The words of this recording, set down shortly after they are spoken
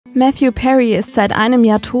Matthew Perry ist seit einem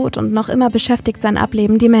Jahr tot und noch immer beschäftigt sein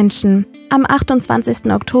Ableben die Menschen. Am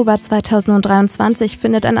 28. Oktober 2023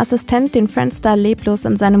 findet ein Assistent den Friendstar leblos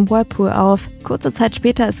in seinem Whirlpool auf. Kurze Zeit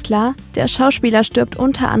später ist klar, der Schauspieler stirbt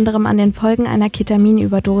unter anderem an den Folgen einer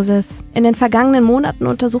Ketamin-Überdosis. In den vergangenen Monaten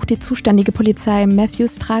untersucht die zuständige Polizei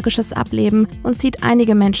Matthews tragisches Ableben und zieht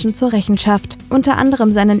einige Menschen zur Rechenschaft. Unter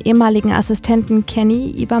anderem seinen ehemaligen Assistenten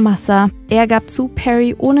Kenny Iwamasa. Er gab zu,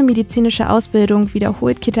 Perry ohne medizinische Ausbildung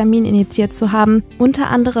wiederholt Ketamin injiziert zu haben, unter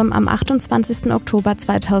anderem am 28. Oktober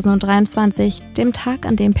 2023, dem Tag,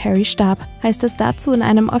 an dem Perry starb, heißt es dazu in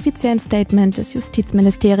einem offiziellen Statement des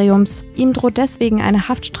Justizministeriums. Ihm droht deswegen eine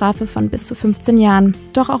Haftstrafe von bis zu 15 Jahren.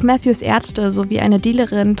 Doch auch Matthews Ärzte sowie eine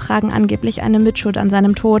Dealerin tragen angeblich eine Mitschuld an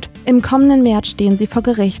seinem Tod. Im kommenden März stehen sie vor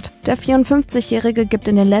Gericht. Der 54-Jährige gibt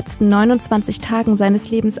in den letzten 29 Tagen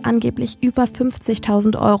seines Lebens angeblich über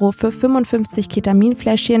 50.000 € für 55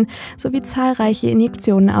 Ketaminfläschchen sowie zahlreiche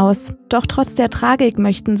Injektionen aus. Doch trotz der Tragik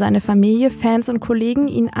möchten seine Familie, Fans und Kollegen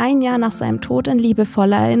ihn ein Jahr nach seinem Tod in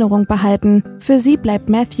liebevoller Erinnerung behalten. Für sie bleibt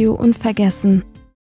Matthew unvergessen.